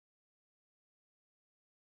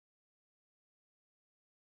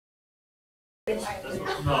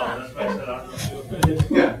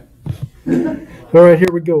All right, here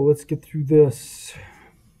we go. Let's get through this.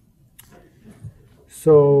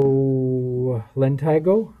 So,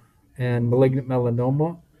 Lentigo and malignant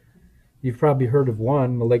melanoma. You've probably heard of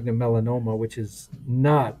one, malignant melanoma, which is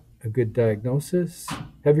not a good diagnosis.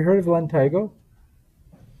 Have you heard of Lentigo?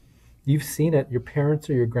 You've seen it. Your parents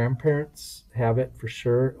or your grandparents have it for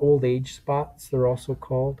sure. Old age spots, they're also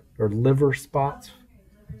called, or liver spots.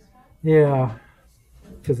 Yeah,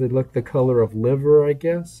 because they look the color of liver, I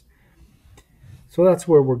guess. So that's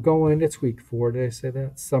where we're going. It's week 4. Did I say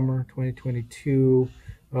that? Summer 2022.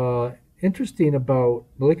 Interesting about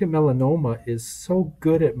malignant melanoma is so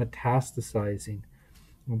good at metastasizing.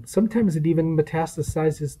 Sometimes it even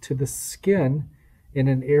metastasizes to the skin in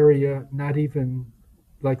an area, not even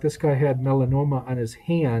like this guy had melanoma on his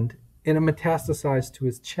hand, and it metastasized to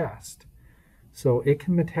his chest. So it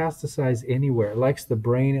can metastasize anywhere. It likes the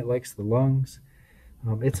brain, it likes the lungs.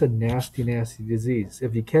 It's a nasty, nasty disease.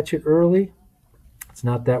 If you catch it early, it's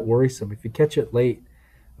not that worrisome. If you catch it late,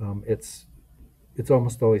 it's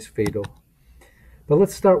almost always fatal. But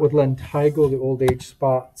let's start with Lentigo, the old age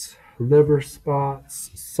spots, liver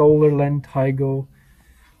spots, solar Lentigo,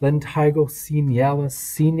 Lentigo senialis,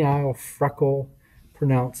 senile freckle,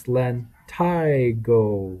 pronounced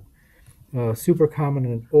Lentigo. Super common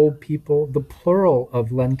in old people. The plural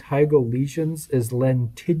of Lentigo lesions is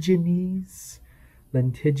lentiginous.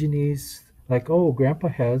 Lentiginous, like, oh, Grandpa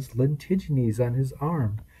has lentiginous on his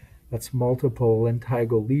arm. That's multiple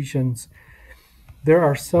Lentigo lesions. There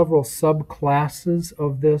are several subclasses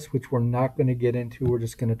of this, which we're not going to get into. We're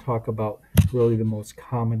just going to talk about really the most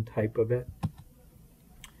common type of it.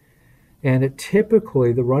 And it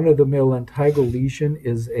typically, the run-of-the-mill Lentigo lesion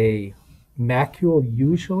is a macule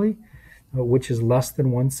usually, which is less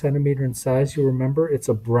than 1 centimeter in size. You remember, it's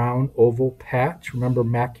a brown oval patch. Remember,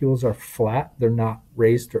 macules are flat. They're not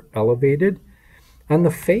raised or elevated. On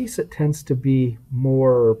the face, it tends to be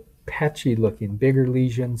more patchy looking, bigger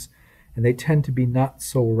lesions, and they tend to be not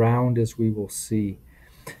so round as we will see.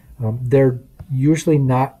 They're usually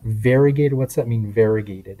not variegated. What's that mean,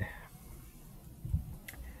 variegated?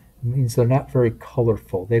 It means they're not very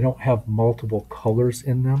colorful. They don't have multiple colors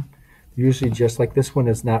in them. Usually just like this one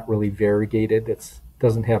is not really variegated. It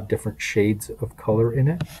doesn't have different shades of color in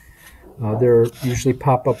it. They usually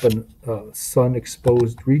pop up in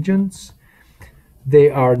sun-exposed regions. They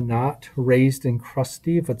are not raised and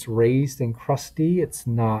crusty. If it's raised and crusty, it's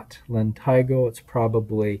not Lentigo. It's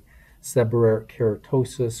probably seborrheic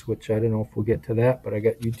keratosis, which I don't know if we'll get to that, but I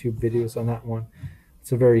got YouTube videos on that one.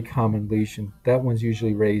 It's a very common lesion. That one's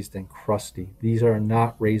usually raised and crusty. These are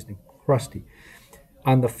not raised and crusty.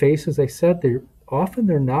 On the face, as I said, they're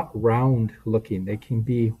not round looking. They can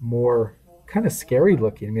be more kind of scary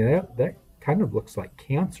looking. I mean, that kind of looks like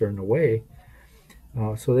cancer in a way.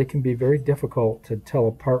 So they can be very difficult to tell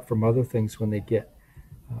apart from other things when they get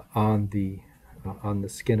on the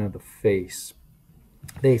skin of the face.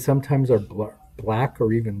 They sometimes are black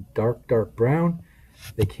or even dark brown.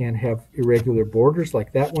 They can have irregular borders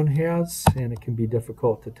like that one has, and it can be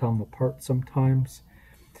difficult to tell them apart sometimes.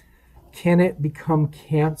 Can it become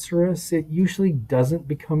cancerous? It usually doesn't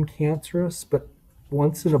become cancerous, but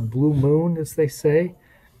once in a blue moon, as they say,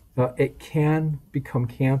 it can become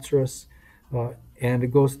cancerous, and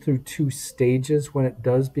it goes through 2 stages when it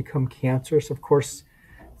does become cancerous. Of course,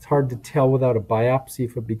 it's hard to tell without a biopsy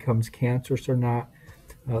if it becomes cancerous or not.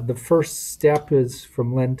 The first step is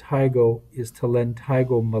from Lentigo is to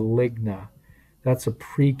Lentigo maligna. That's a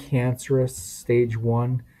precancerous stage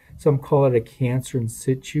 1. Some call it a cancer in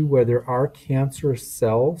situ, where there are cancerous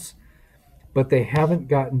cells, but they haven't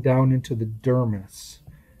gotten down into the dermis.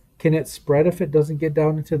 Can it spread if it doesn't get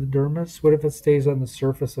down into the dermis? What if it stays on the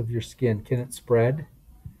surface of your skin? Can it spread?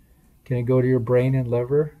 Can it go to your brain and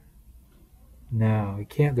liver? No, it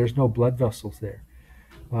can't. There's no blood vessels there.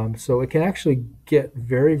 So it can actually get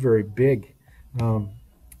very, very big,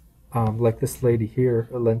 like this lady here,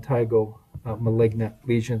 a Lentigo malignant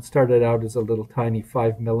lesion. Started out as a little tiny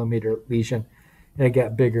 5-millimeter lesion, and it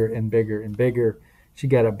got bigger and bigger and bigger. She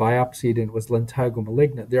got it biopsied, and it was Lentigo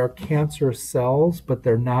malignant. There are cancerous cells, but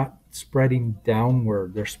they're not spreading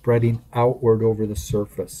downward. They're spreading outward over the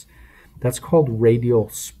surface. That's called radial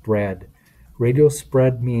spread. Radial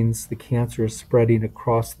spread means the cancer is spreading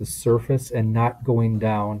across the surface and not going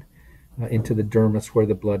down into the dermis where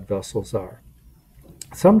the blood vessels are.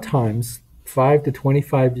 Sometimes 5 to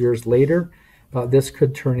 25 years later, this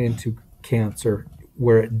could turn into cancer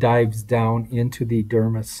where it dives down into the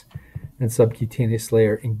dermis and subcutaneous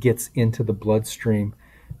layer and gets into the bloodstream.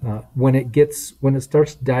 When it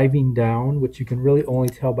starts diving down, which you can really only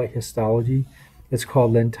tell by histology, It's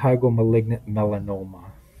called Lentigo malignant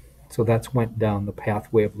melanoma. So that's went down the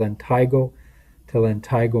pathway of Lentigo to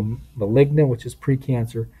Lentigo maligna, which is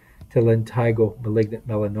precancer, to Lentigo malignant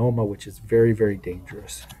melanoma, which is very, very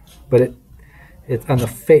dangerous. But it's on the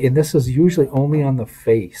face, and this is usually only on the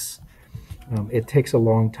face. It takes a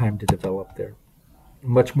long time to develop there.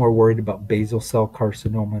 I'm much more worried about basal cell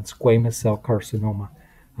carcinoma and squamous cell carcinoma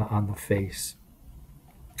on the face.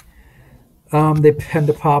 They tend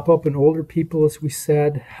to pop up in older people, as we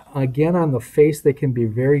said. Again, on the face, they can be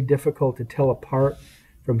very difficult to tell apart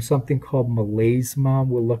from something called melasma.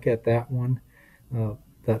 We'll look at that one.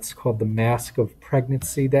 That's called the mask of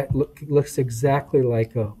pregnancy. That looks exactly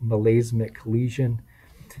like a melasmic lesion.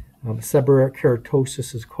 Seborrheic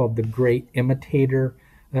keratosis is called the great imitator.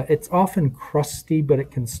 It's often crusty, but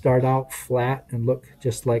it can start out flat and look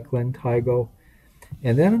just like lentigo.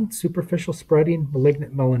 And then superficial spreading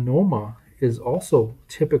malignant melanoma is also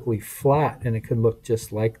typically flat, and it can look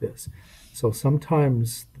just like this. So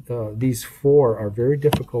sometimes these four are very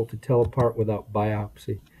difficult to tell apart without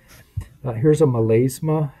biopsy. Here's a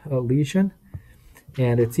melasma lesion,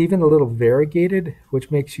 and it's even a little variegated,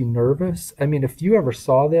 which makes you nervous. I mean, if you ever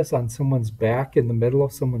saw this on someone's back, in the middle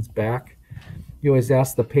of someone's back, you always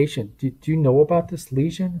ask the patient, do you know about this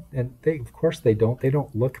lesion? And of course they don't. They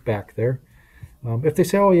don't look back there. If they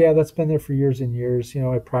say, oh yeah, that's been there for years and years, you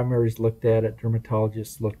know, primaries looked at it,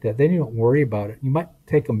 dermatologists looked at it, then you don't worry about it. You might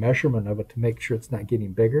take a measurement of it to make sure it's not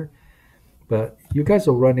getting bigger. But you guys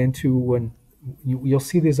will run into when you'll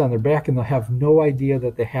see these on their back and they'll have no idea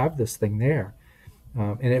that they have this thing there.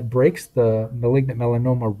 And it breaks the malignant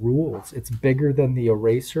melanoma rules. It's bigger than the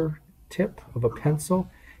eraser tip of a pencil.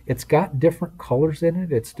 It's got different colors in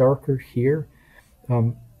it. It's darker here.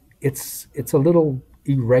 It's a little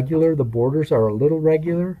irregular. The borders are a little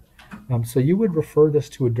regular. So you would refer this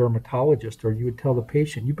to a dermatologist, or you would tell the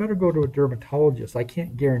patient, you better go to a dermatologist. I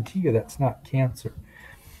can't guarantee you that's not cancer.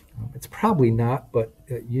 It's probably not, but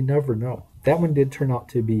you never know. That one did turn out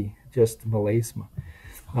to be just melasma.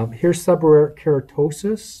 Here's seborrheic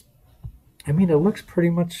keratosis. I mean, it looks pretty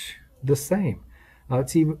much the same.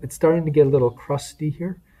 It's starting to get a little crusty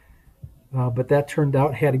here, but that turned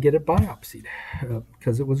out had to get it biopsied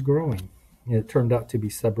because it was growing. And it turned out to be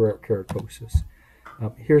seborrheic keratosis.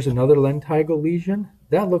 Here's another lentigo lesion.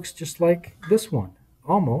 That looks just like this one,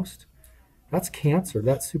 almost. That's cancer.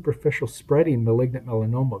 That's superficial spreading malignant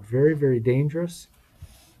melanoma. Very, very dangerous.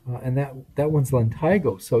 And that one's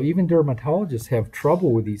lentigo. So even dermatologists have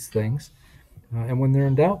trouble with these things. And when they're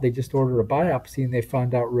in doubt, they just order a biopsy and they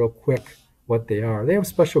find out real quick what they are. They have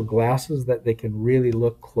special glasses that they can really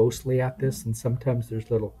look closely at this, and sometimes there's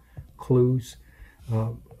little clues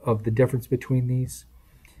of the difference between these.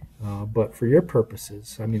 But for your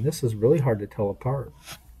purposes, I mean, this is really hard to tell apart.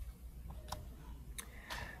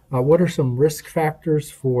 What are some risk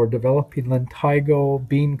factors for developing lentigo?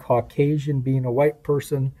 Being Caucasian, being a white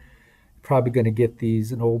person, probably going to get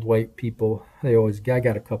these in old white people. I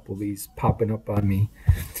got a couple of these popping up on me.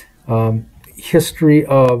 History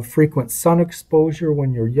of frequent sun exposure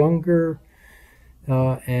when you're younger.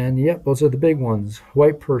 And yep, those are the big ones.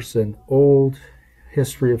 White person, old,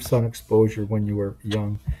 history of sun exposure when you were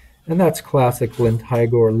young. And that's classic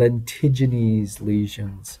lentigo or lentiginous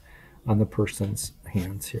lesions on the person's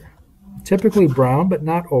hands here. Typically brown, but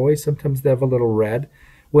not always. Sometimes they have a little red.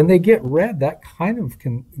 When they get red, that kind of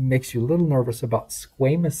makes you a little nervous about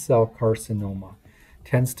squamous cell carcinoma.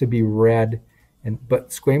 Tends to be red, but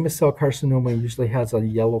squamous cell carcinoma usually has a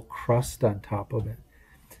yellow crust on top of it,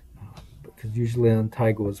 because usually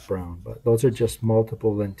lentigo is brown. But those are just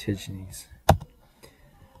multiple lentiginous.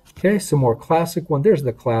 Okay, some more classic one. There's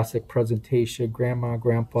the classic presentation. Grandma,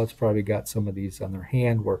 grandpa's probably got some of these on their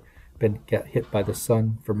hand where got hit by the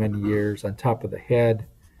sun for many years, on top of the head.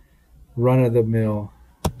 Run-of-the-mill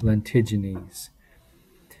lentiginous.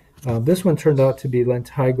 This one turned out to be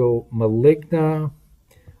lentigo maligna.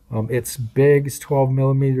 It's big. It's 12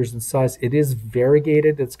 millimeters in size. It is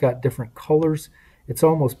variegated. It's got different colors. It's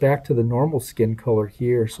almost back to the normal skin color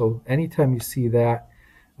here. So anytime you see that,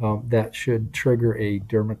 that should trigger a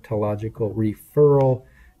dermatological referral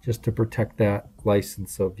just to protect that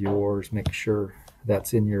license of yours. Make sure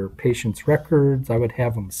that's in your patient's records. I would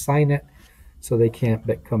have them sign it so they can't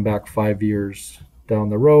come back 5 years down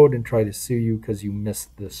the road and try to sue you because you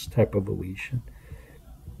missed this type of a lesion.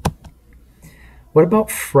 What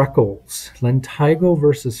about freckles? Lentigo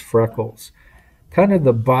versus freckles. Kind of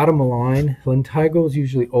the bottom line, lentigo is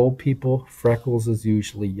usually old people, freckles is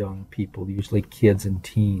usually young people, usually kids and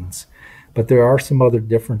teens. But there are some other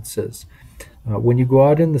differences. When you go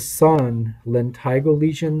out in the sun, lentigo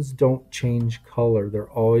lesions don't change color. They're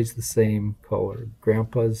always the same color.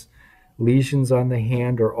 Grandpa's Lesions on the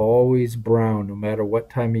hand are always brown, no matter what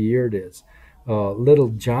time of year it is. Little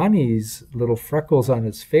Johnny's little freckles on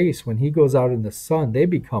his face, when he goes out in the sun, they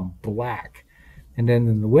become black. And then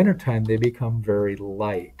in the wintertime, they become very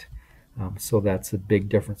light. So that's a big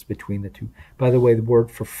difference between the two. By the way, the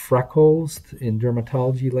word for freckles in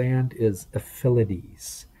dermatology land is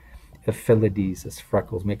ephilides. Ephilides is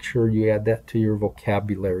freckles. Make sure you add that to your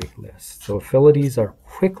vocabulary list. So ephilides are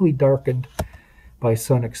quickly darkened by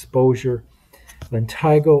sun exposure.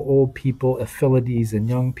 Lentigo, old people. Ephilides in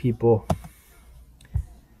young people.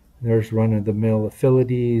 There's run-of-the-mill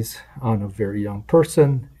ephilides on a very young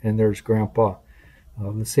person, and there's grandpa.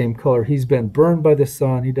 The same color. He's been burned by the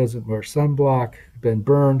sun. He doesn't wear sunblock. Been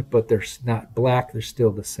burned, but they're not black. They're still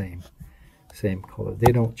the same color.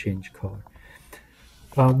 They don't change color.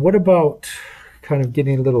 What about kind of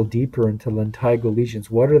getting a little deeper into lentigo lesions?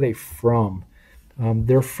 What are they from?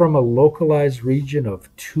 They're from a localized region of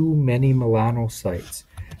too many melanocytes.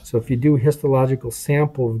 So if you do a histological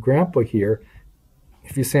sample of grandpa here,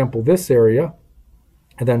 if you sample this area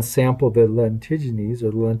and then sample the lentiginous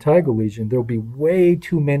or the lentigo lesion, there'll be way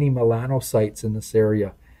too many melanocytes in this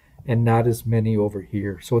area and not as many over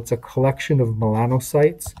here. So it's a collection of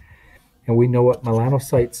melanocytes. And we know what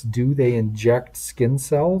melanocytes do. They inject skin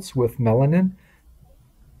cells with melanin.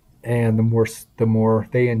 And the more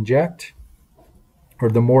they inject, or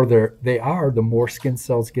the more they are, the more skin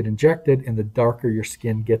cells get injected, and the darker your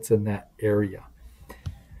skin gets in that area.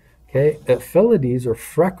 Okay, ephilides or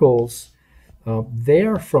freckles, they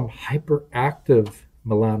are from hyperactive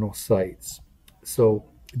melanocytes. So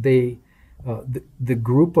the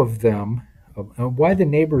group of them, why the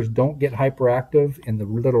neighbors don't get hyperactive and the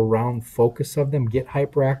little round focus of them get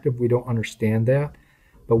hyperactive, we don't understand that.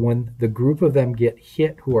 But when the group of them get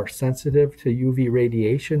hit who are sensitive to UV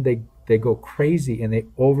radiation, they go crazy and they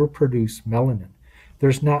overproduce melanin.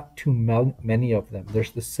 There's not too many of them.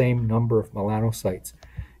 There's the same number of melanocytes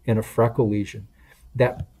in a freckle lesion.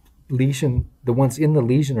 That lesion, the ones in the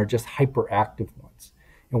lesion are just hyperactive ones.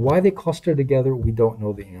 And why they cluster together, we don't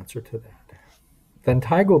know the answer to that.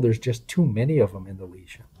 Lentigo, there's just too many of them in the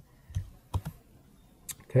lesion.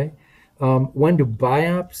 Okay. When to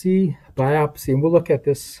biopsy, and we'll look at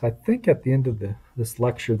this, I think, at the end of this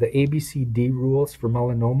lecture, the ABCD rules for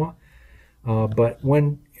melanoma. But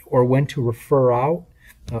when to refer out,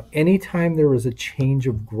 anytime there is a change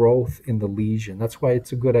of growth in the lesion. That's why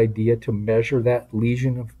it's a good idea to measure that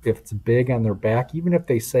lesion if it's big on their back, even if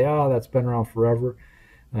they say, oh, that's been around forever.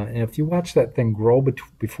 And if you watch that thing grow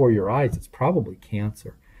before your eyes, it's probably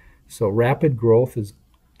cancer. So rapid growth is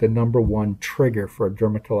the #1 trigger for a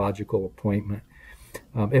dermatological appointment.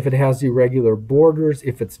 If it has irregular borders,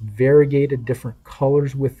 if it's variegated, different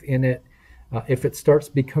colors within it, if it starts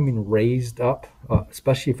becoming raised up,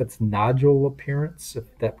 especially if it's nodule appearance,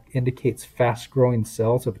 if that indicates fast-growing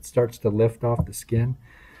cells, if it starts to lift off the skin,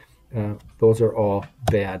 those are all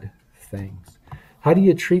bad things. How do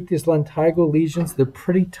you treat these lentigo lesions? They're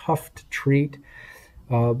pretty tough to treat.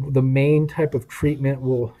 The main type of treatment,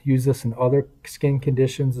 we'll use this in other skin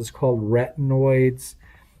conditions, is called retinoids,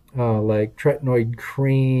 like tretinoid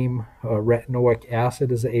cream, retinoic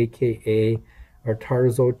acid is AKA, or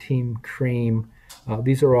tazotime cream.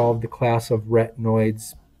 These are all of the class of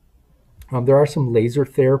retinoids. There are some laser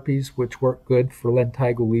therapies which work good for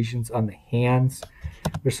lentigo lesions on the hands.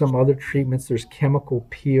 There's some other treatments. There's chemical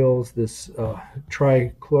peels. This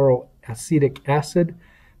trichloroacetic acid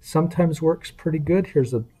sometimes works pretty good.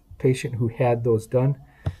 Here's a patient who had those done,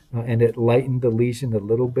 and it lightened the lesion a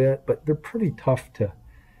little bit, but they're pretty tough to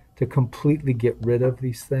completely get rid of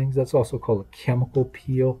these things. That's also called a chemical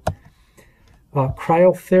peel.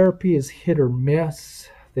 Cryotherapy is hit or miss.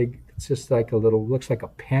 It's just like looks like a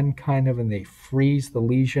pen kind of, and they freeze the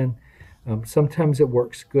lesion. Sometimes it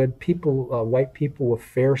works good. White people with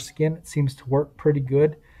fair skin, it seems to work pretty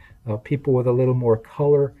good. People with a little more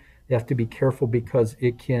color, you have to be careful because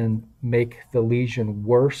it can make the lesion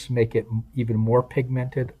worse, make it even more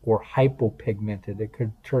pigmented or hypopigmented. It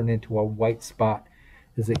could turn into a white spot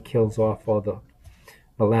as it kills off all the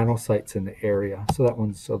melanocytes in the area. So that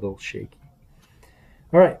one's a little shaky.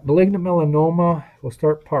 All right, malignant melanoma. We'll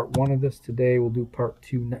start part 1 of this today. We'll do part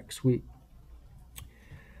 2 next week.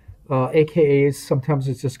 AKAs, sometimes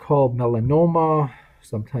it's just called melanoma,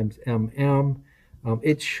 sometimes MM.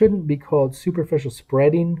 It shouldn't be called superficial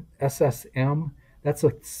spreading, SSM. That's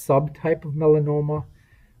a subtype of melanoma.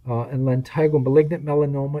 And lentigo malignant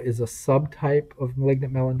melanoma is a subtype of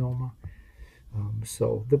malignant melanoma.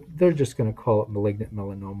 So they're just going to call it malignant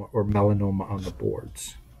melanoma or melanoma on the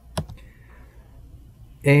boards.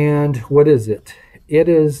 And what is it? It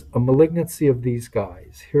is a malignancy of these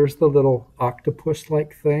guys. Here's the little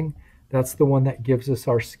octopus-like thing. That's the one that gives us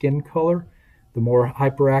our skin color. The more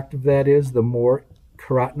hyperactive that is, the more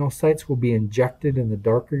keratinocytes will be injected and the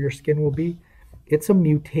darker your skin will be. It's a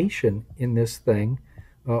mutation in this thing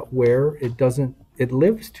where it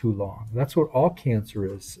lives too long. That's what all cancer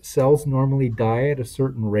is. Cells normally die at a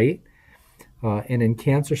certain rate, and in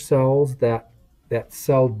cancer cells, that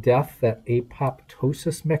cell death, that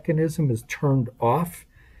apoptosis mechanism is turned off,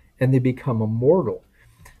 and they become immortal.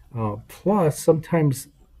 Plus, sometimes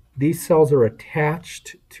these cells are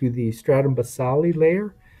attached to the stratum basale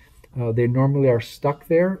layer. They normally are stuck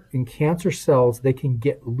there. In cancer cells, they can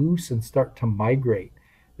get loose and start to migrate.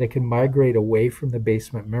 They can migrate away from the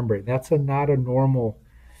basement membrane. That's not a normal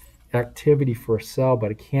activity for a cell,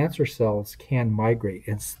 but cancer cells can migrate.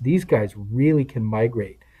 And these guys really can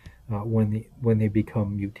migrate when they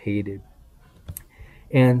become mutated.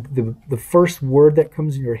 And the first word that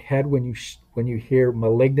comes in your head when you hear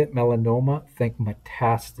malignant melanoma, think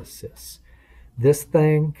metastasis. This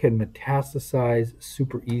thing can metastasize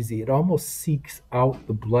super easy. It almost seeks out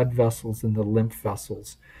the blood vessels and the lymph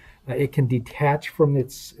vessels. It can detach from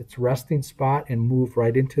its resting spot and move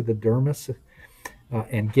right into the dermis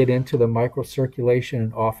and get into the microcirculation,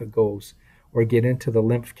 and off it goes. Or get into the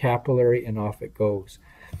lymph capillary and off it goes.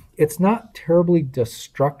 It's not terribly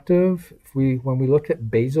destructive. When we look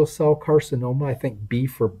at basal cell carcinoma, I think B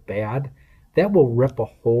for bad, that will rip a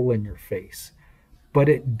hole in your face. But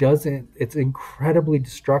it doesn't, it's incredibly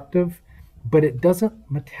destructive, but it doesn't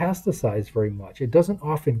metastasize very much. It doesn't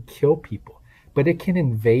often kill people, but it can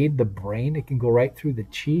invade the brain. It can go right through the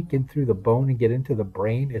cheek and through the bone and get into the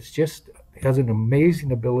brain. It has an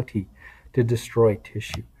amazing ability to destroy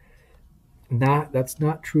tissue. That's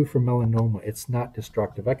not true for melanoma. It's not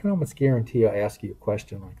destructive. I can almost guarantee I ask you a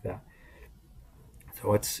question like that.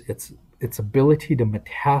 So its ability to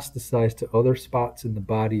metastasize to other spots in the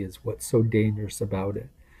body is what's so dangerous about it.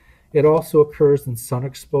 It also occurs in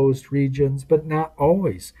sun-exposed regions, but not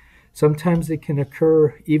always. Sometimes it can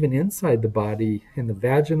occur even inside the body, in the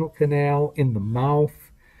vaginal canal, in the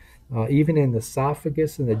mouth, even in the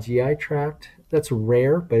esophagus and the GI tract. That's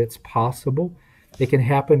rare, but it's possible. It can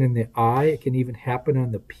happen in the eye. It can even happen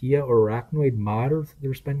on the pia or arachnoid mater.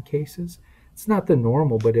 There's been cases. It's not the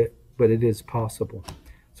normal, but it is possible.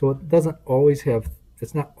 So it doesn't always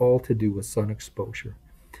it's not all to do with sun exposure.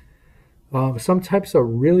 Some types are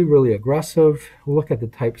really, really aggressive. We'll look at the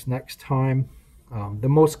types next time. The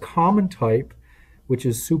most common type, which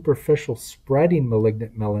is superficial spreading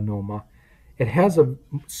malignant melanoma, it has a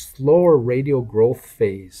slower radial growth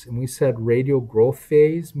phase. And we said radial growth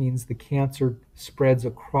phase means the cancer spreads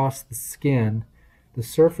across the skin, the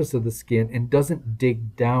surface of the skin, and doesn't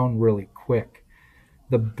dig down really quick.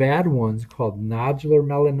 The bad ones, called nodular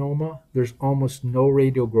melanoma, there's almost no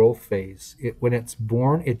radial growth phase. When it's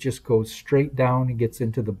born, it just goes straight down and gets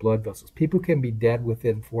into the blood vessels. People can be dead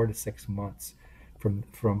within 4 to 6 months from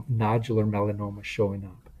nodular melanoma showing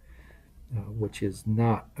up, which is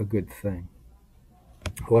not a good thing.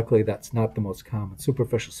 Luckily, that's not the most common.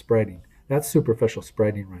 Superficial spreading. That's superficial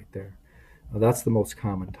spreading right there. That's the most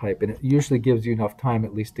common type, and it usually gives you enough time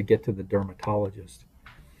at least to get to the dermatologist.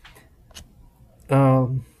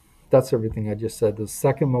 That's everything I just said. The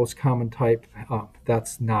second most common type,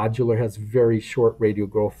 that's nodular, has very short radial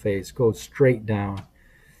growth phase, goes straight down.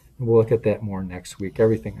 And we'll look at that more next week.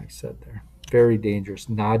 Everything I said there. Very dangerous,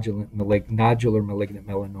 nodular malignant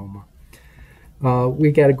melanoma.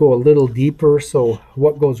 We got to go a little deeper. So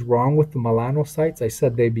what goes wrong with the melanocytes? I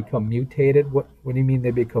said they become mutated. What do you mean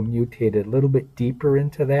they become mutated? A little bit deeper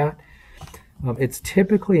into that. It's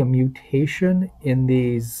typically a mutation in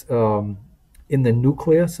these in the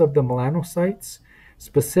nucleus of the melanocytes,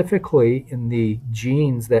 specifically in the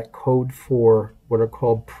genes that code for what are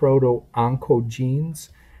called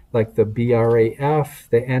proto-oncogenes, like the BRAF,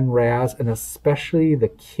 the NRAS, and especially the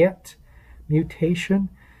KIT mutation.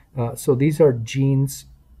 So these are genes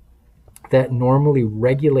that normally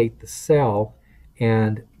regulate the cell,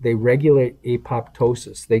 and they regulate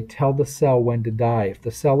apoptosis. They tell the cell when to die. If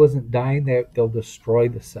the cell isn't dying, they'll destroy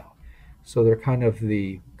the cell. So they're kind of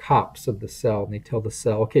the cops of the cell, and they tell the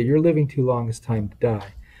cell, okay, you're living too long, it's time to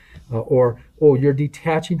die. Or, oh, you're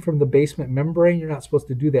detaching from the basement membrane, you're not supposed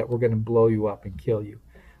to do that, we're going to blow you up and kill you.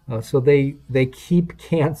 So they keep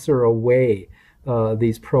cancer away,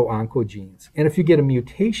 these pro-oncogenes. And if you get a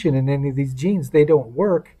mutation in any of these genes, they don't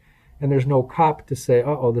work, and there's no cop to say,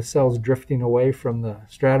 uh-oh, the cell's drifting away from the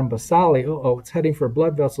stratum basale, uh-oh, it's heading for a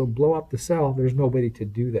blood vessel, blow up the cell. There's nobody to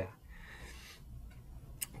do that.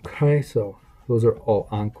 Okay, so those are all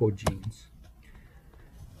oncogenes.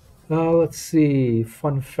 Let's see,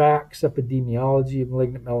 fun facts, epidemiology of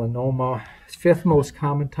malignant melanoma. It's fifth most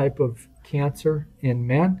common type of cancer in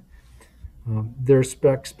men. There's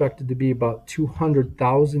expected to be about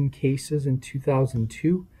 200,000 cases in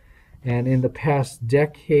 2002. And in the past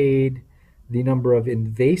decade, the number of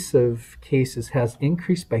invasive cases has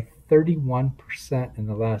increased by 31% in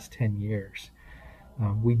the last 10 years.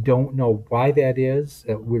 We don't know why that is.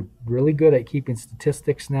 We're really good at keeping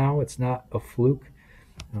statistics now. It's not a fluke.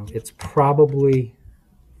 It's probably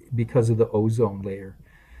because of the ozone layer.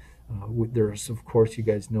 There's, of course, you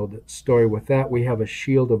guys know the story with that. We have a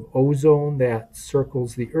shield of ozone that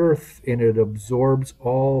circles the Earth, and it absorbs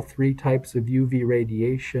all three types of UV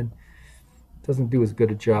radiation. It doesn't do as good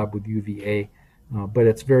a job with UVA, but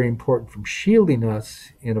it's very important from shielding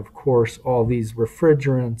us. And, of course, all these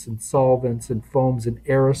refrigerants and solvents and foams and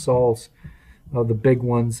aerosols. The big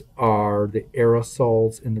ones are the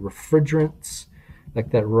aerosols and the refrigerants,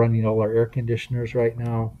 like that running all our air conditioners right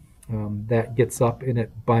now. That gets up and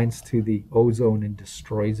it binds to the ozone and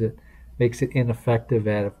destroys it, makes it ineffective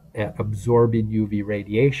at absorbing UV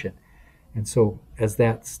radiation. And so as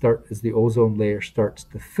the ozone layer starts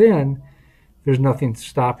to thin, there's nothing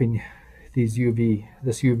stopping this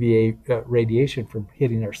UVA radiation from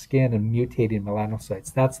hitting our skin and mutating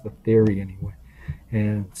melanocytes. That's the theory anyway.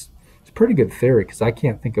 And it's a pretty good theory because I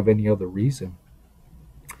can't think of any other reason.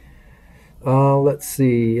 Let's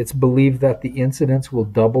see. It's believed that the incidence will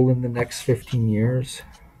double in the next 15 years.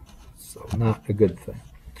 So not a good thing.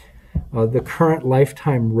 The current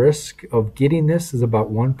lifetime risk of getting this is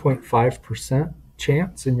about 1.5%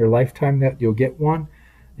 chance in your lifetime that you'll get one.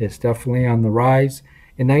 It's definitely on the rise.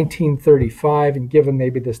 In 1935, and given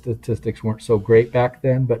maybe the statistics weren't so great back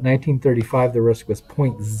then, but 1935 the risk was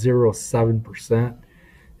 0.07%,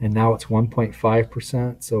 and now it's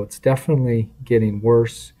 1.5%. So it's definitely getting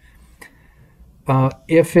worse.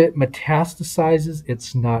 If it metastasizes,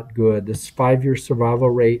 it's not good. This 5-year survival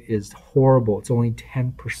rate is horrible. It's only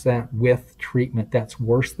 10% with treatment. That's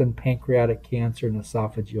worse than pancreatic cancer and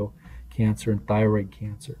esophageal cancer and thyroid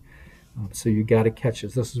cancer. So you got to catch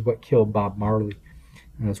this. This is what killed Bob Marley.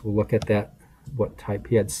 As we'll look at that, what type.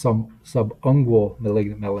 He had some subungual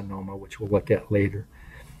malignant melanoma, which we'll look at later.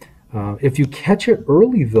 If you catch it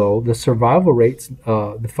early, though, the survival rates,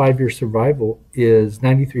 the 5-year survival is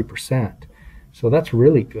 93%. So that's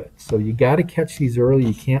really good. So you got to catch these early.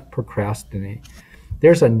 You can't procrastinate.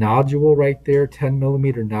 There's a nodule right there, 10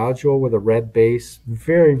 millimeter nodule with a red base.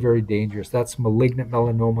 Very, very dangerous. That's malignant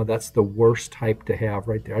melanoma. That's the worst type to have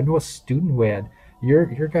right there. I know a student who had, your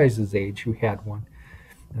guys' age, who had one.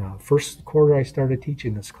 First quarter I started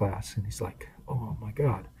teaching this class, and he's like, oh my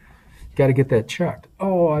God, got to get that checked.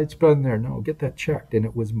 Oh, it's been there. No, get that checked. And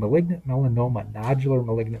it was malignant melanoma, nodular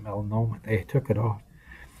malignant melanoma. They took it off.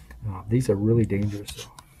 These are really dangerous.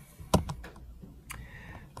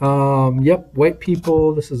 Yep, white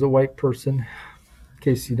people. This is a white person, in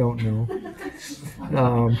case you don't know.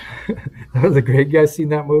 That was a great. You guys seen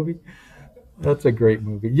that movie? That's a great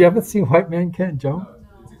movie. You haven't seen White Man Can't Jump?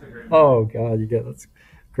 Oh God, that's a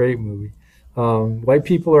great movie. White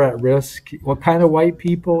people are at risk. What kind of white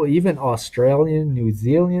people? Even Australian, New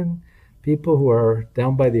Zealand people who are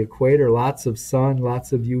down by the equator, lots of sun,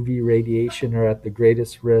 lots of UV radiation, are at the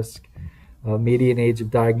greatest risk. Median age of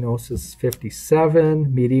diagnosis is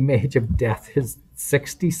 57. Median age of death is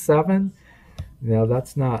 67. Now,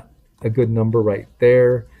 that's not a good number right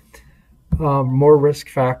there. More risk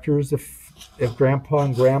factors. If grandpa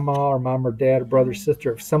and grandma or mom or dad or brother or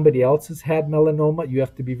sister, if somebody else has had melanoma, you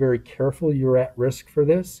have to be very careful. You're at risk for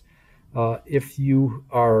this. If you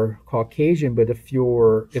are Caucasian, but if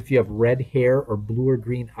you have red hair or blue or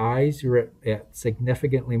green eyes, you're at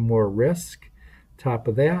significantly more risk. Top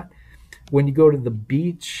of that, when you go to the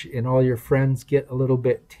beach and all your friends get a little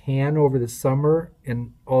bit tan over the summer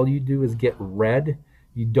and all you do is get red,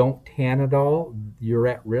 you don't tan at all, you're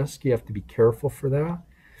at risk. You have to be careful for that.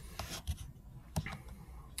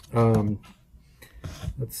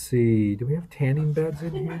 Let's see, do we have tanning beds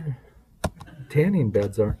in here? Tanning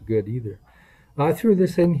beds aren't good either. I threw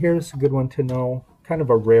this in here. It's a good one to know. Kind of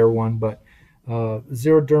a rare one, but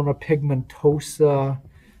xeroderma pigmentosa.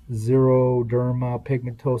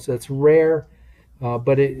 It's rare,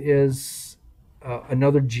 but it is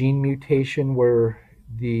another gene mutation where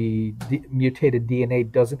the mutated DNA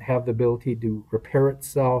doesn't have the ability to repair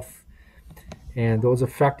itself, and those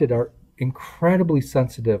affected are incredibly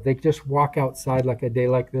sensitive. They just walk outside like a day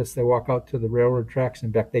like this. They walk out to the railroad tracks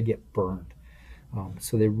and back, they get burned.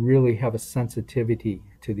 So they really have a sensitivity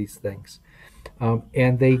to these things.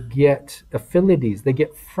 And they get affinities. They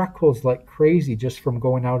get freckles like crazy just from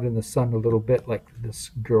going out in the sun a little bit, like this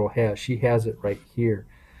girl has. She has it right here.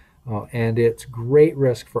 And it's great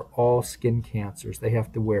risk for all skin cancers. They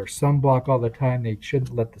have to wear sunblock all the time. They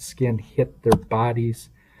shouldn't let the skin hit their bodies.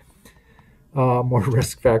 More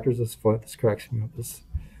risk factors. This cracks me up.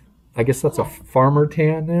 I guess that's a farmer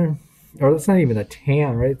tan there. Or that's not even a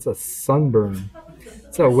tan, right? It's a sunburn.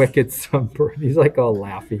 It's a wicked sunburn. He's like all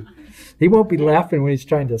laughing. He won't be laughing when he's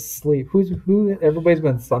trying to sleep. Who? Everybody's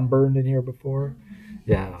been sunburned in here before.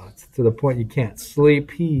 Yeah, it's to the point you can't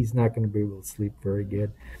sleep. He's not going to be able to sleep very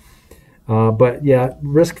good. But yeah,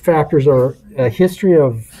 risk factors are a history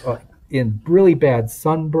of in really bad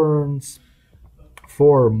sunburns,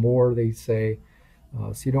 4 or more, they say.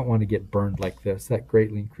 So you don't want to get burned like this. That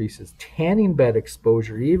greatly increases tanning bed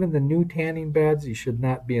exposure. Even the new tanning beds, you should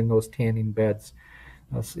not be in those tanning beds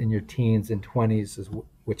in your teens and 20s,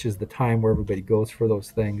 which is the time where everybody goes for those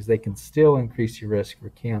things. They can still increase your risk for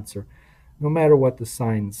cancer, no matter what the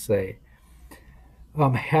signs say.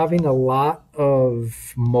 Having a lot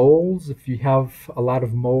of moles, if you have a lot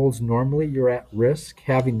of moles normally, you're at risk.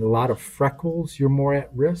 Having a lot of freckles, you're more at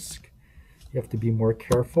risk. You have to be more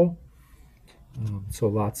careful. So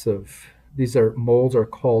lots of these moles are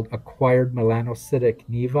called acquired melanocytic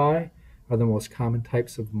nevi, are the most common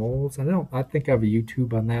types of moles. I think I have a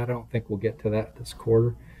YouTube on that. I don't think we'll get to that this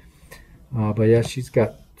quarter. But yeah, she's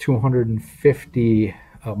got 250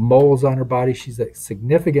 moles on her body. She's at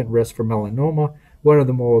significant risk for melanoma. One of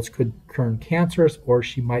the moles could turn cancerous, or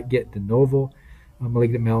she might get de novo.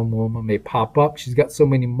 Malignant melanoma may pop up. She's got so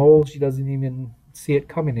many moles she doesn't even see it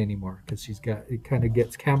coming anymore because it kind of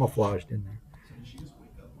gets camouflaged in there.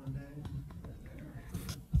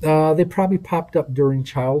 They probably popped up during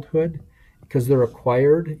childhood because they're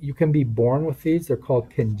acquired. You can be born with these. They're called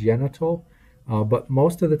congenital, but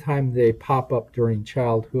most of the time they pop up during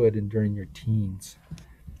childhood and during your teens.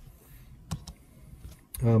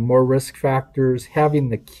 More risk factors. Having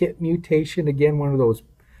the KIT mutation, again, one of those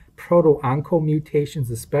proto-onco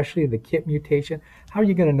mutations, especially the KIT mutation. How are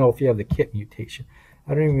you going to know if you have the KIT mutation?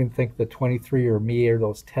 I don't even think the 23andMe or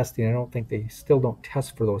those testing, I don't think they still don't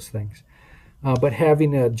test for those things. But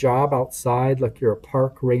having a job outside, like you're a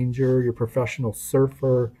park ranger, you're a professional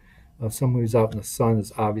surfer, someone who's out in the sun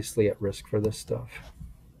is obviously at risk for this stuff.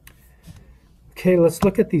 Okay, let's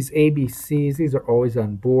look at these ABCs. These are always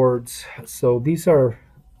on boards. So these are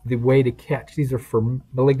the way to catch. These are for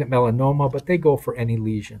malignant melanoma, but they go for any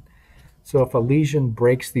lesion. So if a lesion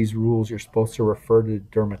breaks these rules, you're supposed to refer to the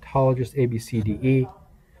dermatologist. A, B, C, D, E.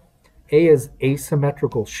 A is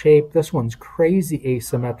asymmetrical shape. This one's crazy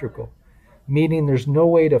asymmetrical, meaning there's no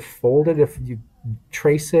way to fold it. If you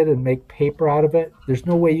trace it and make paper out of it, there's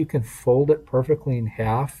no way you can fold it perfectly in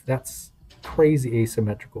half. That's crazy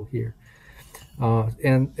asymmetrical here.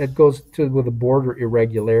 And it goes with a border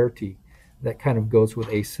irregularity. That kind of goes with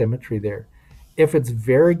asymmetry there. If it's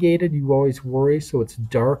variegated, you always worry. So it's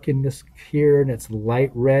dark in this here, and it's light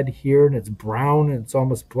red here, and it's brown, and it's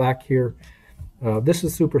almost black here. This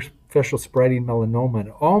is superficial spreading melanoma, and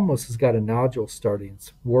it almost has got a nodule starting.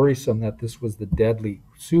 It's worrisome that this was the deadly,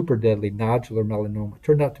 super deadly nodular melanoma. It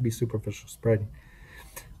turned out to be superficial spreading.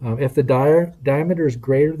 If the diameter is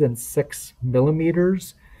greater than 6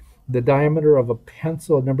 millimeters, the diameter of a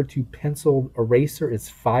pencil, a number 2 pencil eraser, is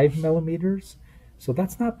 5 millimeters. So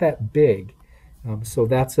that's not that big. So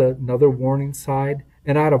that's another warning sign.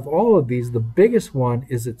 And out of all of these, the biggest one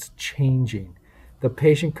is it's changing. The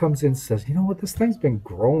patient comes in and says, you know what, this thing's been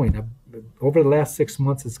growing. Over the last 6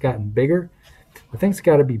 months, it's gotten bigger. The thing's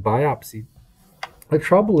got to be biopsied. The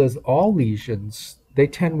trouble is all lesions, they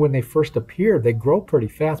tend, when they first appear, they grow pretty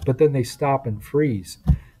fast, but then they stop and freeze.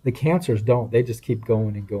 The cancers don't. They just keep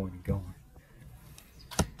going and going and going.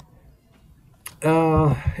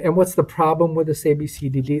 And what's the problem with this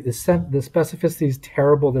ABCDD? The specificity is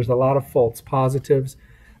terrible. There's a lot of false positives.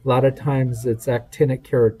 A lot of times it's actinic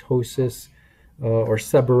keratosis or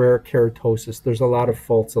seborrheic keratosis. There's a lot of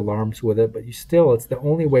false alarms with it, but it's the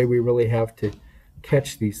only way we really have to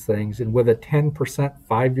catch these things. And with a 10%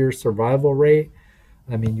 5-year survival rate,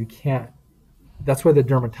 I mean, you can't. That's why the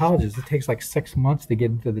dermatologist, it takes like 6 months to get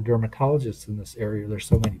into the dermatologists in this area. There's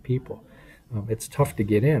so many people. It's tough to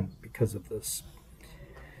get in because of this.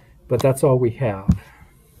 But that's all we have.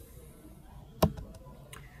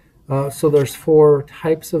 So there's 4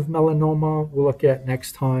 types of melanoma we'll look at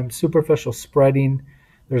next time. Superficial spreading.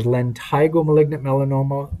 There's Lentigo malignant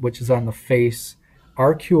melanoma, which is on the face.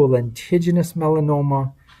 Arcual indigenous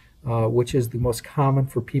melanoma, which is the most common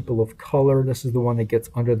for people of color. This is the one that gets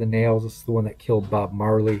under the nails. This is the one that killed Bob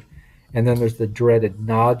Marley. And then there's the dreaded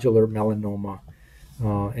nodular melanoma.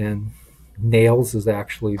 And nails is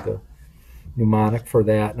actually the mnemonic for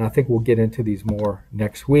that. And I think we'll get into these more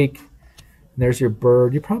next week. And there's your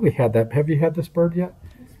bird. You probably had that. Have you had this bird yet?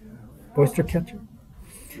 Oyster catcher?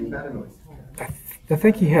 I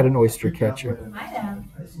think he had an oyster catcher.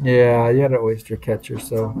 Yeah, he had an oyster catcher.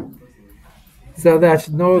 So So that's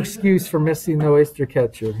no excuse for missing the oyster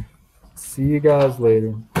catcher. See you guys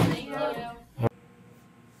later.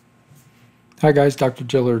 Hi guys, Dr.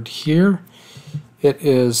 Gillard here. It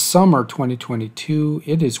is summer 2022.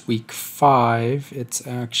 It is week 5. It's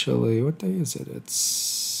actually, what day is it?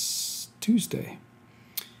 It's Tuesday.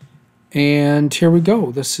 And here we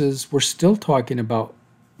go. We're still talking about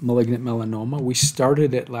malignant melanoma. We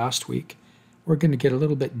started it last week. We're going to get a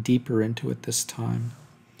little bit deeper into it this time.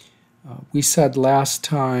 We said last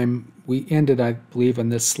time, we ended, I believe, on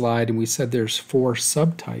this slide, and we said there's 4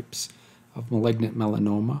 subtypes of malignant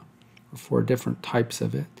melanoma, or 4 different types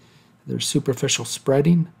of it. There's superficial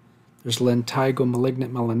spreading, there's Lentigo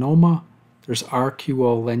malignant melanoma, there's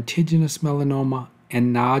arcual lentiginous melanoma,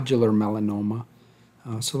 and nodular melanoma.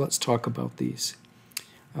 So let's talk about these.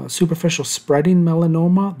 Superficial spreading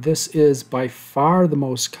melanoma, this is by far the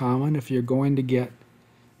most common. If you're going to get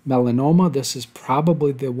melanoma, this is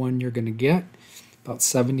probably the one you're going to get, about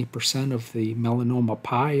 70% of the melanoma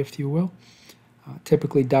pie, if you will.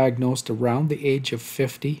 Typically diagnosed around the age of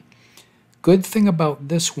 50. Good thing about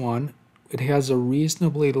this one, it has a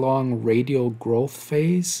reasonably long radial growth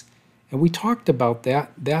phase, and we talked about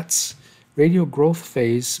that. That's radial growth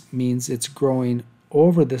phase means it's growing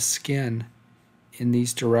over the skin in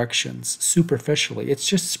these directions superficially. It's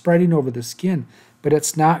just spreading over the skin, but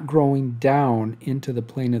it's not growing down into the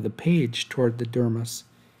plane of the page toward the dermis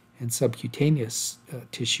and subcutaneous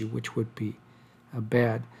tissue, which would be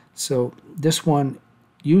bad. So this one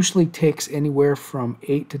usually takes anywhere from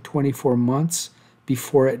 8 to 24 months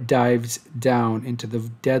before it dives down into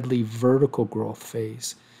the deadly vertical growth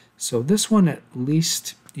phase. So this one, at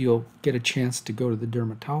least you'll get a chance to go to the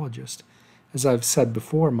dermatologist. As I've said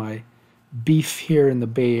before, my beef here in the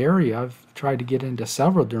Bay Area, I've tried to get into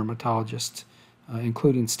several dermatologists,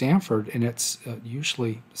 including Stanford, and it's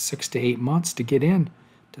usually 6 to 8 months to get in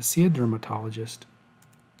to see a dermatologist.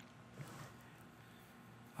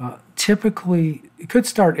 Typically, it could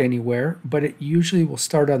start anywhere, but it usually will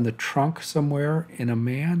start on the trunk somewhere in a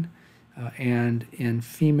man, and in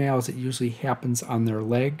females it usually happens on their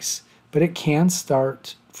legs, but it can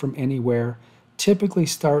start from anywhere. Typically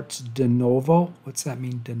starts de novo. What's that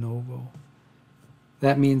mean, de novo?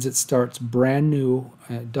 That means it starts brand new,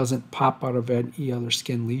 it doesn't pop out of any other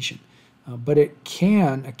skin lesion. But it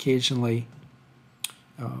can occasionally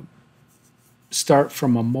start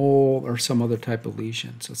from a mole or some other type of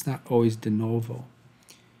lesion, so it's not always de novo.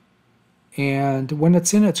 And when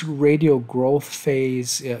it's in its radial growth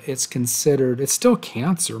phase, it's still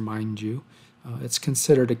cancer, mind you. It's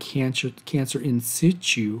considered a cancer in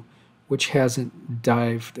situ, which hasn't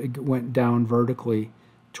went down vertically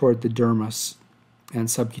toward the dermis and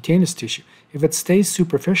subcutaneous tissue. If it stays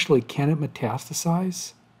superficially, can it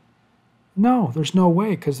metastasize? No, there's no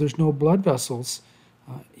way, because there's no blood vessels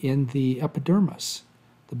in the epidermis.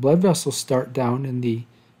 The blood vessels start down in the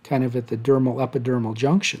kind of at the dermal epidermal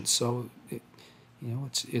junction. So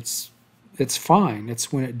it's fine.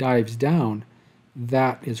 It's when it dives down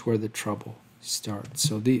that is where the trouble starts.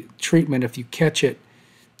 So the treatment, if you catch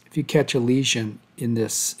a lesion in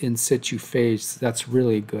this in situ phase, that's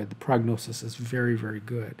really good. The prognosis is very, very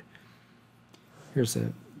good. Here's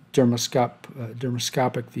a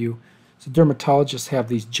dermoscopic view. So dermatologists have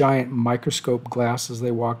these giant microscope glasses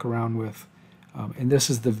they walk around with, and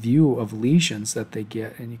this is the view of lesions that they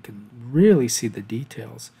get, and you can really see the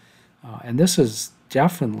details. And this is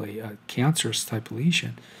definitely a cancerous type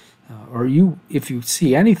lesion. If you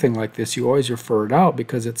see anything like this, you always refer it out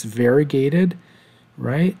because it's variegated,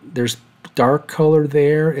 right? There's dark color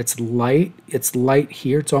there. It's light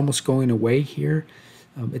here. It's almost going away here.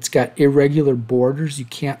 It's got irregular borders. You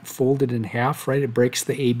can't fold it in half, right? It breaks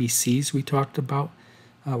the ABCs we talked about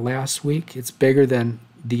last week. It's bigger than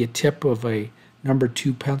the tip of a number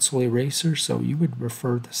 2 pencil eraser, so you would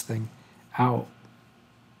refer this thing out.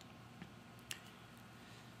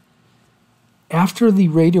 After the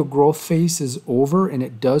radial growth phase is over and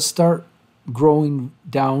it does start growing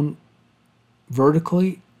down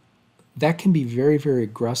vertically, that can be very, very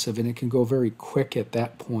aggressive, and it can go very quick at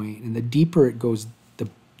that point. And the deeper it goes,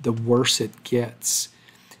 the worse it gets.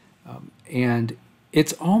 And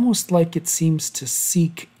it's almost like it seems to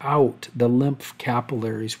seek out the lymph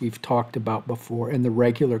capillaries we've talked about before and the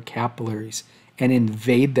regular capillaries and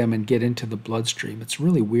invade them and get into the bloodstream. It's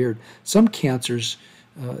really weird. Some cancers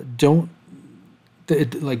don't,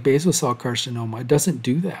 like basal cell carcinoma, it doesn't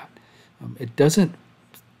do that. It doesn't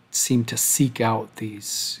seem to seek out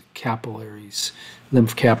these capillaries,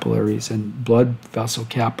 lymph capillaries and blood vessel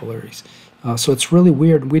capillaries. So it's really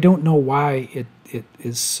weird. We don't know why it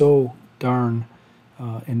is so darn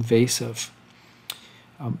invasive.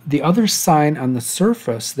 The other sign on the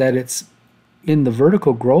surface that it's in the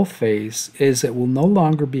vertical growth phase is it will no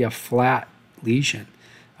longer be a flat lesion.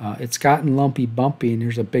 It's gotten lumpy, bumpy, and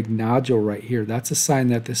there's a big nodule right here. That's a sign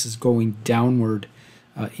that this is going downward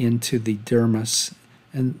into the dermis.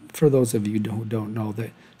 And for those of you who don't know, the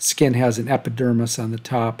skin has an epidermis on the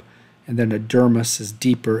top, and then a dermis is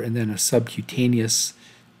deeper, and then a subcutaneous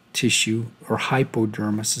tissue, or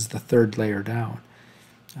hypodermis, is the third layer down.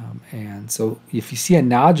 And so if you see a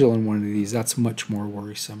nodule in one of these, that's much more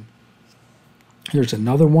worrisome. Here's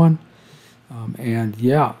another one. And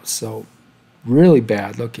yeah, so really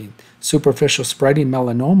bad looking. Superficial spreading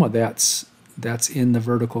melanoma, that's in the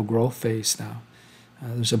vertical growth phase now.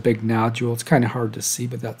 There's a big nodule. It's kind of hard to see,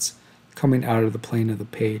 but that's coming out of the plane of the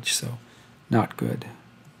page, so not good.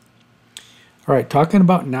 All right, talking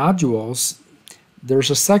about nodules,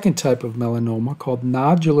 there's a second type of melanoma called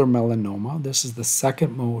nodular melanoma. This is the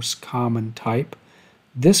second most common type.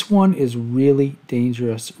 This one is really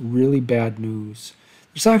dangerous, really bad news.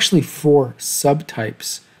 There's actually 4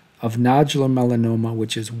 subtypes of nodular melanoma,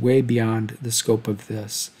 which is way beyond the scope of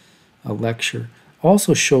this lecture.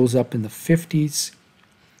 Also shows up in the 50s,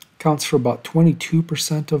 counts for about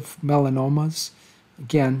 22% of melanomas.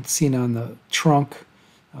 Again, seen on the trunk,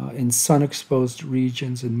 in sun-exposed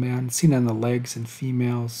regions in men, seen on the legs in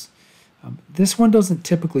females. This one doesn't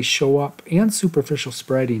typically show up, and superficial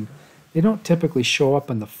spreading, they don't typically show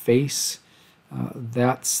up on the face.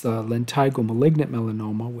 That's the Lentigo malignant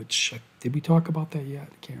melanoma, which, did we talk about that yet?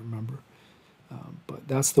 I can't remember. But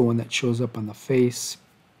that's the one that shows up on the face.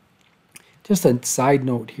 Just a side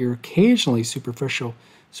note here, occasionally superficial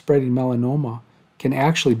spreading melanoma can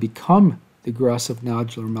actually become the aggressive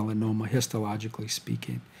nodular melanoma, histologically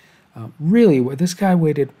speaking. Really, this guy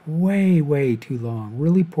waited way too long.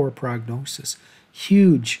 Really poor prognosis.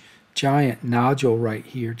 Huge, giant nodule right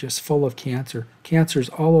here, just full of cancer. Cancer's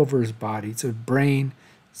all over his body. It's a brain,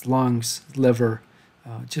 his lungs, his liver.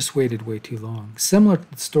 Just waited way too long. Similar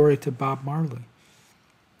story to Bob Marley.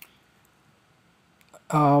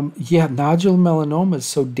 Yeah, nodular melanoma is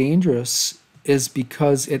so dangerous is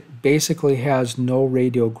because it basically has no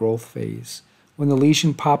radial growth phase. When the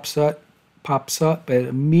lesion pops up, it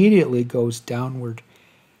immediately goes downward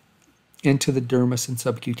into the dermis and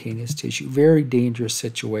subcutaneous tissue. Very dangerous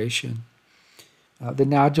situation. The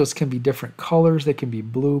nodules can be different colors. They can be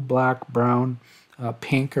blue, black, brown,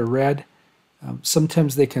 pink, or red.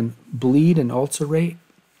 Sometimes they can bleed and ulcerate,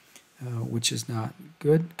 which is not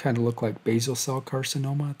good. Kind of look like basal cell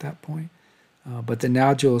carcinoma at that point. But the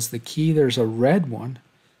nodule is the key. There's a red one,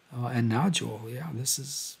 and nodule. Yeah, this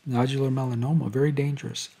is nodular melanoma. Very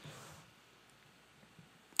dangerous.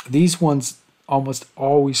 These ones almost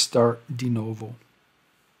always start de novo.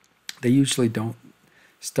 They usually don't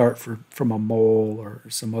start from a mole or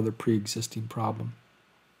some other pre-existing problem.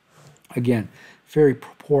 Again, very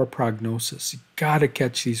poor prognosis. You got to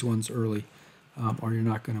catch these ones early, or you're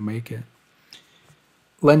not going to make it.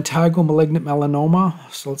 Lentigo malignant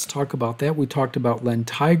melanoma. So let's talk about that. We talked about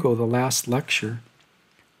lentigo the last lecture.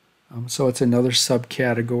 So it's another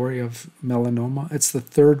subcategory of melanoma. It's the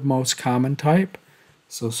third most common type.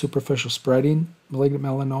 So superficial spreading malignant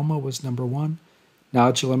melanoma was number 1.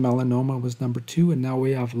 Nodular melanoma was number 2. And now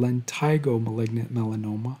we have lentigo malignant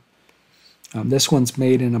melanoma. This one's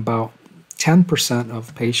made in about 10%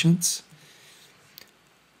 of patients.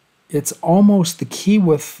 It's almost the key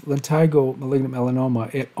with lentigo malignant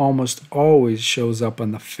melanoma. It almost always shows up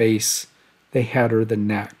on the face, the head, or the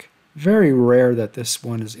neck. Very rare that this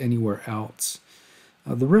one is anywhere else.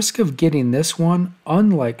 The risk of getting this one,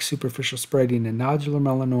 unlike superficial spreading and nodular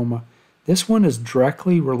melanoma, this one is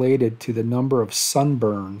directly related to the number of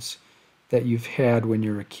sunburns that you've had when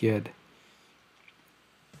you're a kid.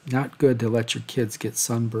 Not good to let your kids get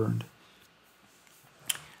sunburned.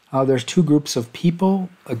 There's 2 groups of people,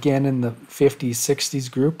 again in the 50s,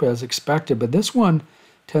 60s group as expected, but this one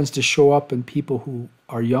tends to show up in people who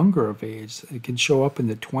are younger of age. It can show up in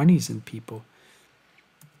the 20s in people.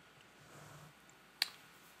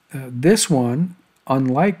 This one,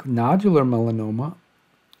 unlike nodular melanoma,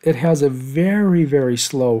 it has a very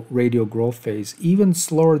slow radial growth phase, even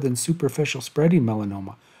slower than superficial spreading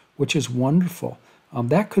melanoma, which is wonderful.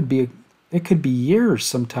 It could be years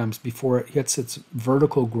sometimes before it hits its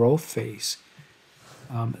vertical growth phase.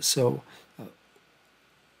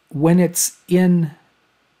 When it's in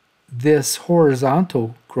this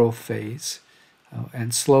horizontal growth phase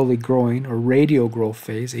and slowly growing, or radial growth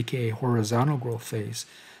phase, aka horizontal growth phase,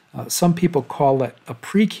 some people call it a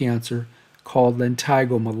precancer called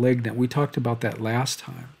lentigo malignant. We talked about that last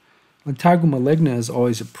time. Lentigo malignant is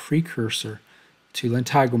always a precursor to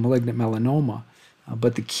lentigo malignant melanoma.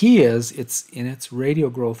 But the key is it's in its radial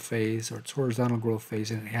growth phase or its horizontal growth phase,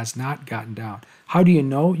 and it has not gotten down. How do you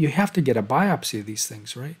know? You have to get a biopsy of these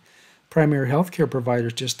things, right? Primary healthcare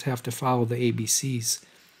providers just have to follow the ABCs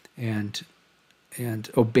and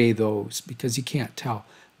obey those because you can't tell.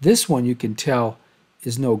 This one you can tell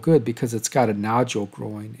is no good because it's got a nodule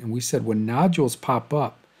growing. And we said when nodules pop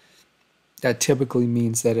up, that typically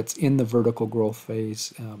means that it's in the vertical growth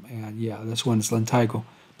phase. And yeah, this one is Lentigo,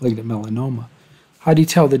 malignant melanoma. How do you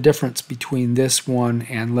tell the difference between this one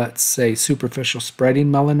and, let's say, superficial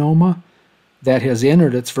spreading melanoma that has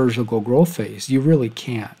entered its vertical growth phase? You really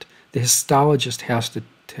can't. The histologist has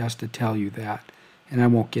to tell you that, and I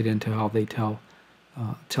won't get into how they tell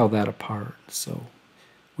that apart. So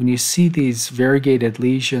when you see these variegated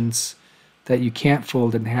lesions that you can't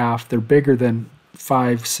fold in half, they're bigger than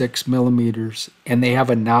 5-6 millimeters, and they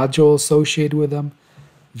have a nodule associated with them,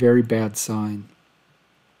 very bad sign.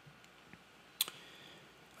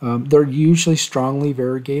 They're usually strongly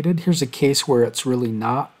variegated. Here's a case where it's really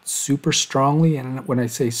not super strongly, and when I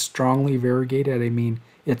say strongly variegated, I mean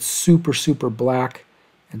it's super, super black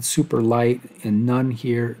and super light and none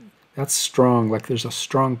here. That's strong, like there's a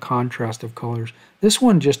strong contrast of colors. This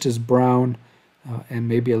one just is brown and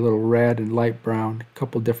maybe a little red and light brown, a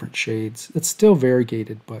couple different shades. It's still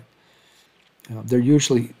variegated, but they're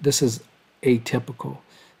usually, this is atypical.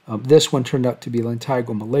 This one turned out to be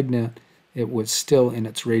Lentigo malignant. It was still in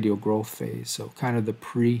its radial growth phase, so kind of the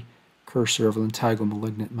precursor of Lentigo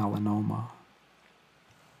malignant melanoma.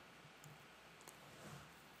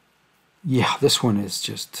 Yeah, this one is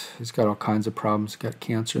just, it's got all kinds of problems. It's got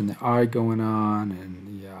cancer in the eye going on,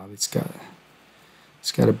 and yeah, it's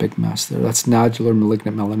got a big mess there. That's nodular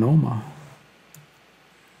malignant melanoma.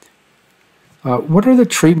 What are the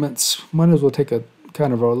treatments? Might as well take a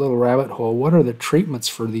kind of a little rabbit hole. What are the treatments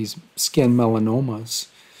for these skin melanomas?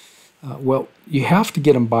 Well, you have to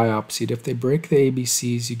get them biopsied. If they break the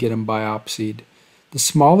ABCs, you get them biopsied. The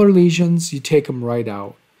smaller lesions, you take them right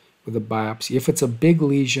out with a biopsy. If it's a big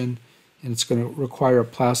lesion and it's going to require a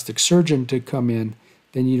plastic surgeon to come in,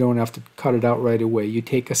 then you don't have to cut it out right away. You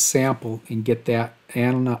take a sample and get that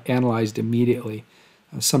analyzed immediately.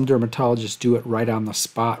 Some dermatologists do it right on the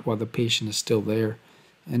spot while the patient is still there.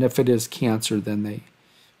 And if it is cancer, then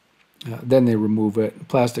they remove it. A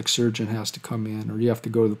plastic surgeon has to come in, or you have to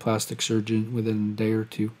go to the plastic surgeon within a day or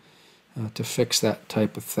two to fix that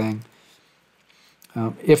type of thing.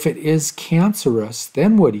 If it is cancerous,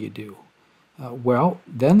 then what do you do? Well,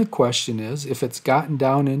 then the question is, if it's gotten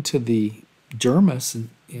down into the dermis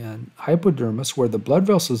and hypodermis where the blood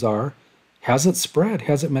vessels are, has it spread?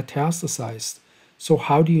 Has it metastasized? So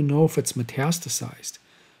how do you know if it's metastasized?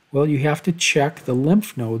 Well, you have to check the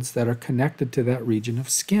lymph nodes that are connected to that region of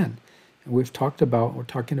skin. And we're talking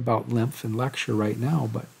about lymph in lecture right now,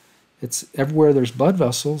 but it's everywhere there's blood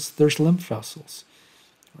vessels, there's lymph vessels,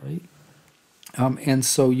 right? And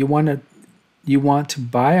so you want to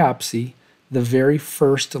biopsy the very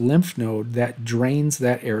first lymph node that drains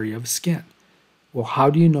that area of skin. Well, how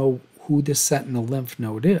do you know who the sentinel lymph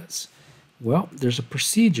node is? Well, there's a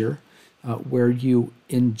procedure where you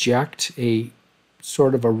inject a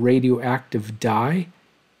sort of a radioactive dye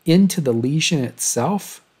into the lesion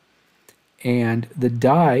itself, and the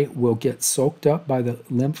dye will get soaked up by the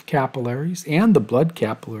lymph capillaries and the blood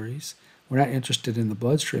capillaries. We're not interested in the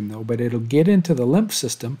bloodstream though, but it'll get into the lymph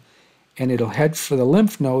system and it'll head for the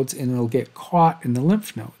lymph nodes and it'll get caught in the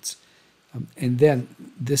lymph nodes. And then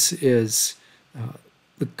this is,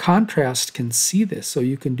 the contrast can see this, so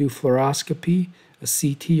you can do fluoroscopy, a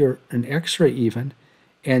CT or an X-ray even,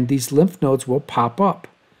 and these lymph nodes will pop up.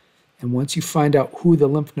 And once you find out who the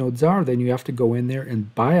lymph nodes are, then you have to go in there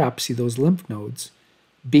and biopsy those lymph nodes,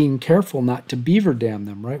 being careful not to beaver dam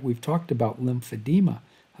them, right? We've talked about lymphedema,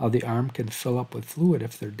 how the arm can fill up with fluid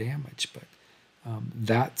if they're damaged, but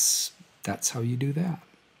that's how you do that.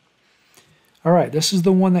 All right, this is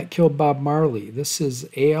the one that killed Bob Marley. This is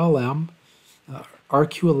ALM,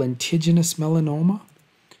 arcual indigenous melanoma.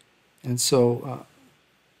 And so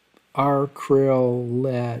arcual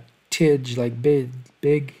like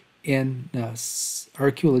big in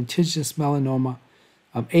arcual indigenous melanoma,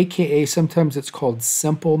 aka sometimes it's called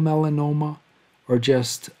simple melanoma or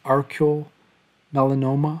just arcual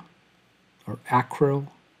melanoma or acryl,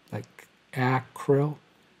 like acryl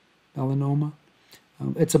melanoma.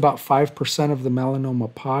 It's about 5% of the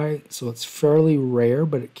melanoma pie, so it's fairly rare,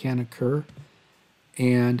 but it can occur.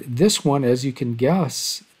 And this one, as you can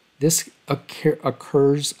guess, this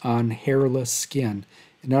occurs on hairless skin.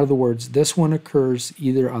 In other words, this one occurs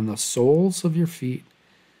either on the soles of your feet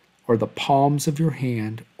or the palms of your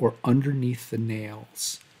hand or underneath the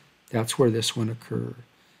nails. That's where this one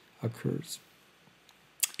occurs.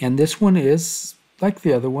 And this one is, like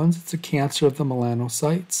the other ones, it's a cancer of the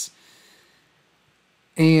melanocytes.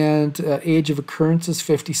 And age of occurrence is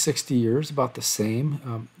 50, 60 years, about the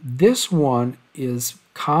same. This one is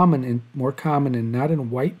common and more common in not in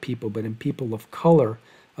white people, but in people of color,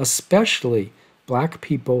 especially black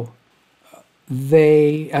people.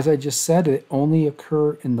 They, as I just said, it only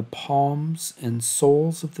occur in the palms and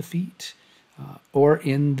soles of the feet or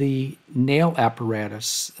in the nail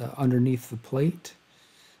apparatus underneath the plate.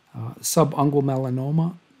 Subungual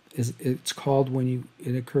melanoma it's called when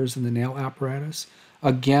it occurs in the nail apparatus.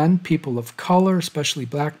 Again, people of color, especially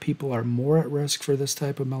black people, are more at risk for this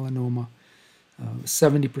type of melanoma.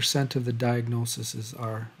 70% of the diagnoses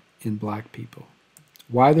are in black people.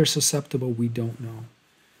 Why they're susceptible, we don't know.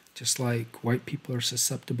 Just like white people are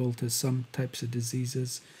susceptible to some types of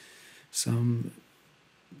diseases, some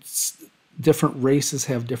different races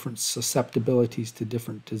have different susceptibilities to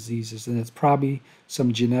different diseases, and it's probably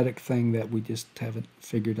some genetic thing that we just haven't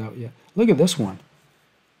figured out yet. Look at this one.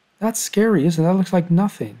 That's scary, isn't it? That looks like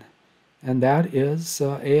nothing. And that is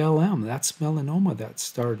ALM. That's melanoma that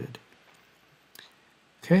started.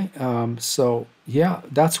 Okay, so yeah,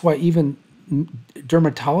 that's why even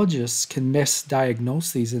dermatologists can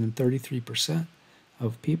misdiagnose these in 33%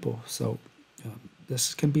 of people. So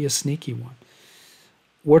this can be a sneaky one.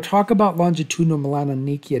 We'll talk about longitudinal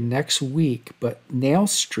melanonychia next week, but nail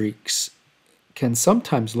streaks can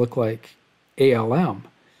sometimes look like ALM.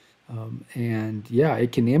 And yeah,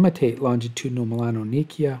 it can imitate longitudinal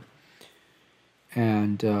melanonychia.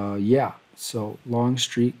 And yeah, so long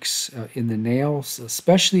streaks in the nails,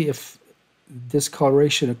 especially if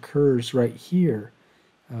discoloration occurs right here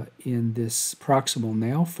in this proximal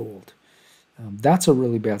nail fold. That's a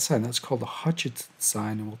really bad sign. That's called a Hutchinson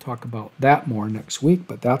sign, and we'll talk about that more next week.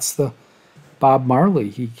 But that's the Bob Marley.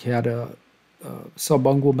 He had a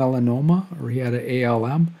subungual melanoma, or he had an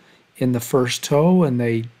ALM in the first toe, and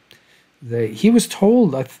he was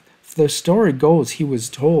told, the story goes, he was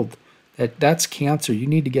told that that's cancer. You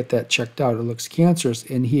need to get that checked out. It looks cancerous,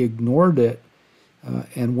 and he ignored it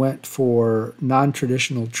and went for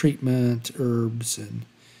non-traditional treatment, herbs, and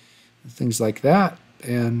things like that.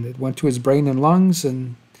 And it went to his brain and lungs,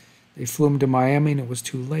 and they flew him to Miami, and it was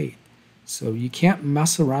too late. So you can't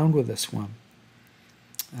mess around with this one.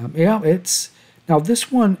 Now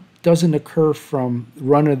this one doesn't occur from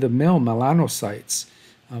run-of-the-mill melanocytes,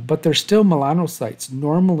 but they're still melanocytes.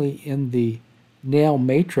 Normally in the nail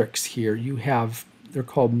matrix here, they're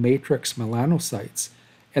called matrix melanocytes,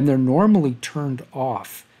 and they're normally turned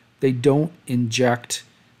off. They don't inject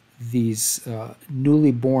these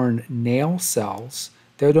newly born nail cells.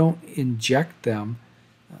 They don't inject them.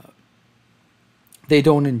 They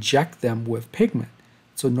don't inject them with pigment.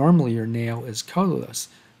 So normally your nail is colorless.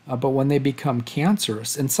 But when they become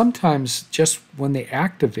cancerous, and sometimes just when they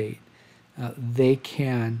activate, they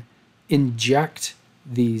can inject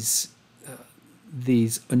these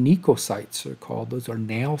onychocytes, they're called. Those are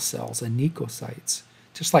nail cells, onychocytes.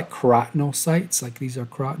 Just like keratinocytes, like these are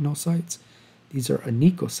keratinocytes. These are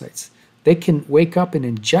onychocytes. They can wake up and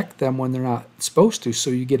inject them when they're not supposed to, so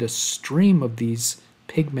you get a stream of these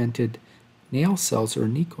pigmented nail cells or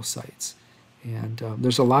onychocytes. And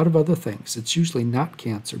there's a lot of other things. It's usually not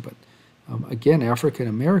cancer, but again, African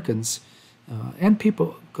Americans and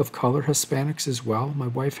people of color, Hispanics as well. My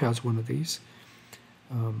wife has one of these.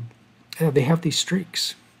 They have these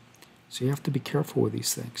streaks, so you have to be careful with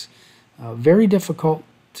these things. Very difficult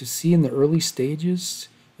to see in the early stages.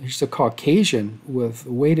 There's a Caucasian with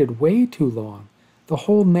waited way too long. The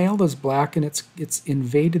whole nail is black and it's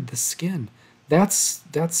invaded the skin. That's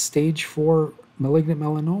stage 4 malignant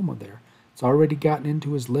melanoma there. It's already gotten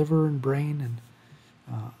into his liver and brain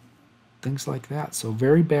and things like that. So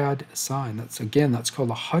very bad sign. That's called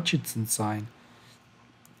a Hutchinson sign.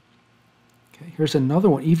 Okay, here's another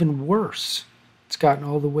one, even worse. It's gotten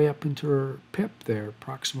all the way up into her pip there,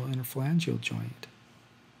 proximal interphalangeal joint.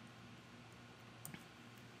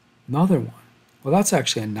 Another one. Well, that's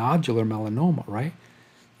actually a nodular melanoma, right?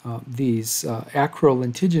 These arcual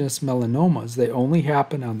indigenous melanomas, they only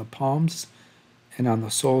happen on the palms and on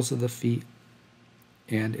the soles of the feet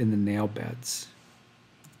and in the nail beds.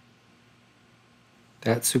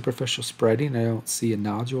 That superficial spreading, I don't see a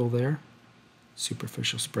nodule there.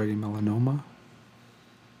 Superficial spreading melanoma.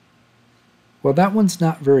 Well, that one's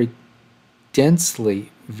not very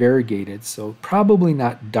densely variegated, so probably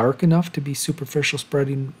not dark enough to be superficial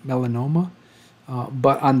spreading melanoma.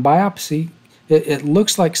 But on biopsy, it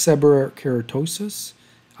looks like seborrheic keratosis.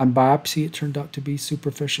 On biopsy, it turned out to be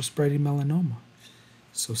superficial spreading melanoma.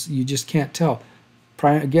 So you just can't tell.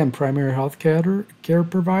 Again, primary health care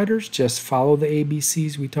providers, just follow the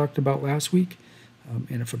ABCs we talked about last week.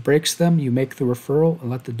 And if it breaks them, you make the referral and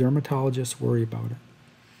let the dermatologist worry about it.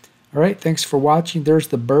 All right, thanks for watching. There's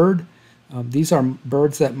the bird. These are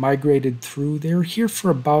birds that migrated through. They were here for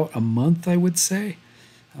about a month, I would say.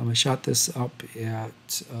 I shot this up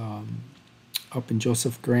at up in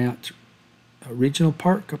Joseph Grant Regional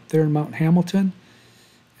Park up there in Mount Hamilton.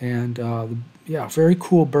 And yeah, very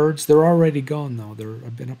cool birds. They're already gone though.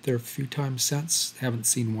 I've been up there a few times since. Haven't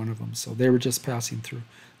seen one of them. So they were just passing through.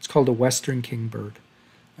 It's called a Western Kingbird.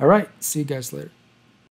 All right, see you guys later.